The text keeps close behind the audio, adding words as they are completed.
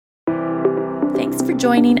Thanks for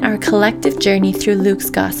joining our collective journey through Luke's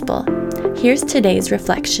Gospel. Here's today's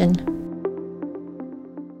reflection.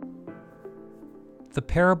 The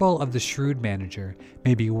parable of the shrewd manager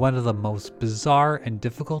may be one of the most bizarre and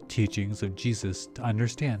difficult teachings of Jesus to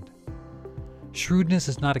understand. Shrewdness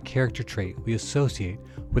is not a character trait we associate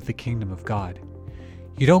with the kingdom of God.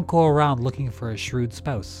 You don't go around looking for a shrewd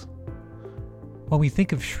spouse. When we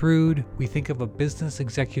think of shrewd, we think of a business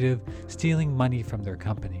executive stealing money from their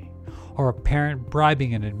company, or a parent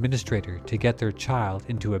bribing an administrator to get their child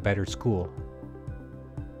into a better school.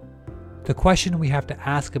 The question we have to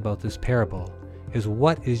ask about this parable is,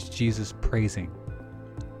 what is Jesus praising?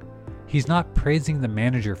 He's not praising the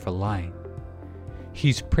manager for lying.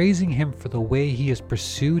 He's praising him for the way he has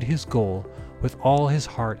pursued his goal with all his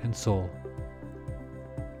heart and soul.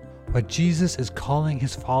 What Jesus is calling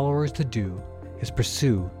his followers to do is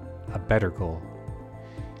pursue a better goal.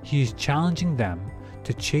 He is challenging them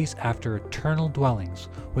to chase after eternal dwellings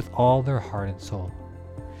with all their heart and soul.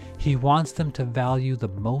 He wants them to value the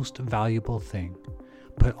most valuable thing,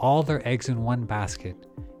 put all their eggs in one basket,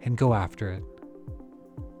 and go after it.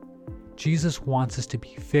 Jesus wants us to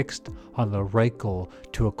be fixed on the right goal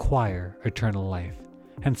to acquire eternal life.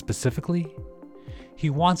 And specifically, he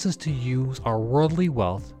wants us to use our worldly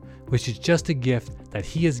wealth, which is just a gift that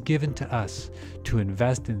he has given to us, to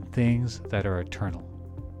invest in things that are eternal.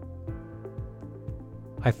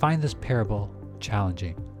 I find this parable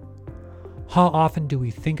challenging. How often do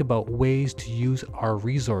we think about ways to use our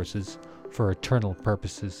resources for eternal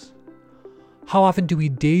purposes? How often do we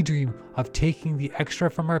daydream of taking the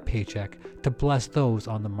extra from our paycheck to bless those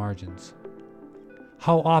on the margins?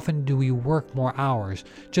 How often do we work more hours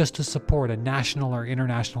just to support a national or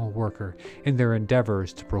international worker in their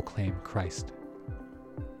endeavors to proclaim Christ?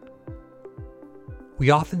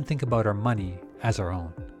 We often think about our money as our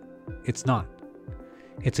own. It's not.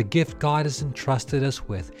 It's a gift God has entrusted us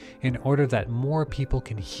with in order that more people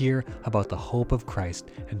can hear about the hope of Christ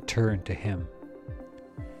and turn to Him.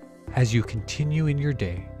 As you continue in your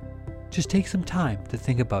day, just take some time to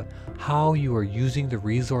think about how you are using the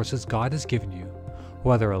resources God has given you,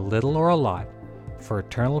 whether a little or a lot, for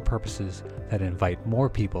eternal purposes that invite more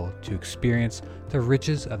people to experience the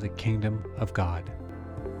riches of the kingdom of God.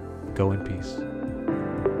 Go in peace.